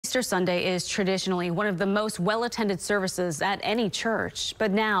Easter Sunday is traditionally one of the most well-attended services at any church.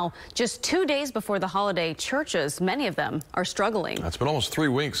 But now, just 2 days before the holiday, churches, many of them, are struggling. It's been almost 3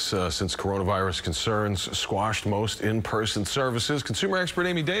 weeks since coronavirus concerns squashed most in-person services. Consumer expert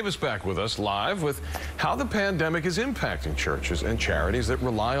Amy Davis back with us live with how the pandemic is impacting churches and charities that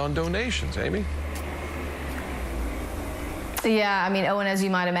rely on donations. Amy? Yeah, I mean, Owen, as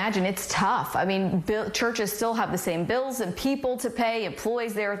you might imagine, it's tough. I mean, churches still have the same bills and people to pay,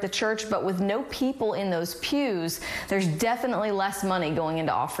 employees there at the church, but with no people in those pews, there's definitely less money going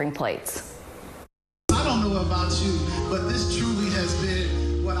into offering plates. I don't know about you, but this truly has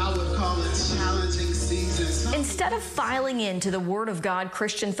been what I would call a challenging season. Instead of filing into the Word of God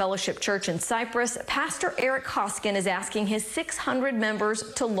Christian Fellowship Church in Cyprus, Pastor Eric Hoskin is asking his 600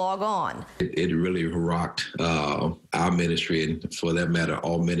 members to log on. It really rocked our ministry, and for that matter,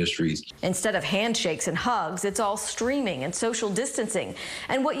 all ministries. Instead of handshakes and hugs, it's all streaming and social distancing.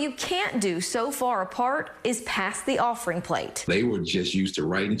 And what you can't do so far apart is pass the offering plate. They were just used to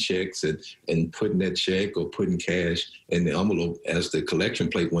writing checks and putting that check or putting cash in the envelope as the collection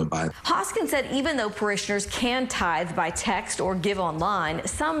plate went by. Hoskin said even though parishioners can tithe by text or give online,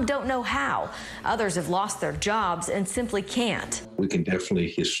 some don't know how. Others have lost their jobs and simply can't. We can definitely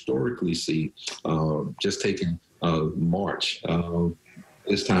historically see, just taking March,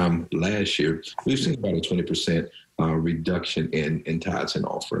 this time last year, we've seen about a 20% reduction in tithes and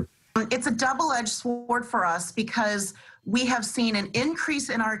offering. It's a double-edged sword for us because we have seen an increase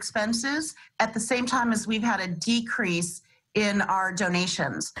in our expenses at the same time as we've had a decrease in our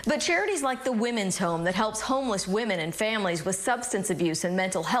donations. But charities like the Women's Home that helps homeless women and families with substance abuse and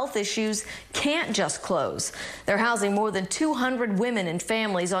mental health issues can't just close. They're housing more than 200 women and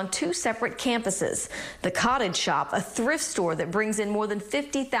families on 2 separate campuses. The Cottage Shop, a thrift store that brings in more than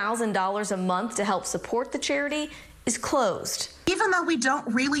 $50,000 a month to help support the charity, is closed. Even though we don't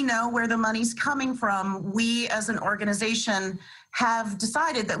really know where the money's coming from, we as an organization have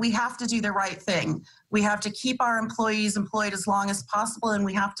decided that we have to do the right thing. We have to keep our employees employed as long as possible, and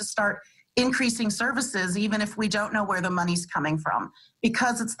we have to start increasing services even if we don't know where the money's coming from,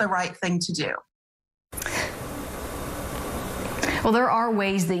 because it's the right thing to do. Well, there are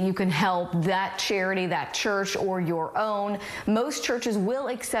ways that you can help that charity, that church, or your own. Most churches will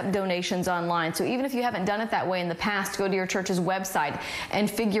accept donations online. So even if you haven't done it that way in the past, go to your church's website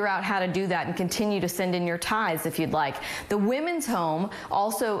and figure out how to do that and continue to send in your tithes if you'd like. The Women's Home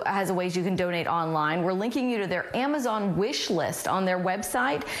also has ways you can donate online. We're linking you to their Amazon wish list on their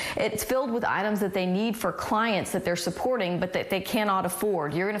website. It's filled with items that they need for clients that they're supporting but that they cannot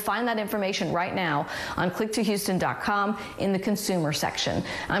afford. You're going to find that information right now on click2houston.com in the consumer section.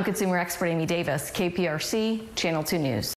 I'm consumer expert Amy Davis, KPRC, Channel 2 News.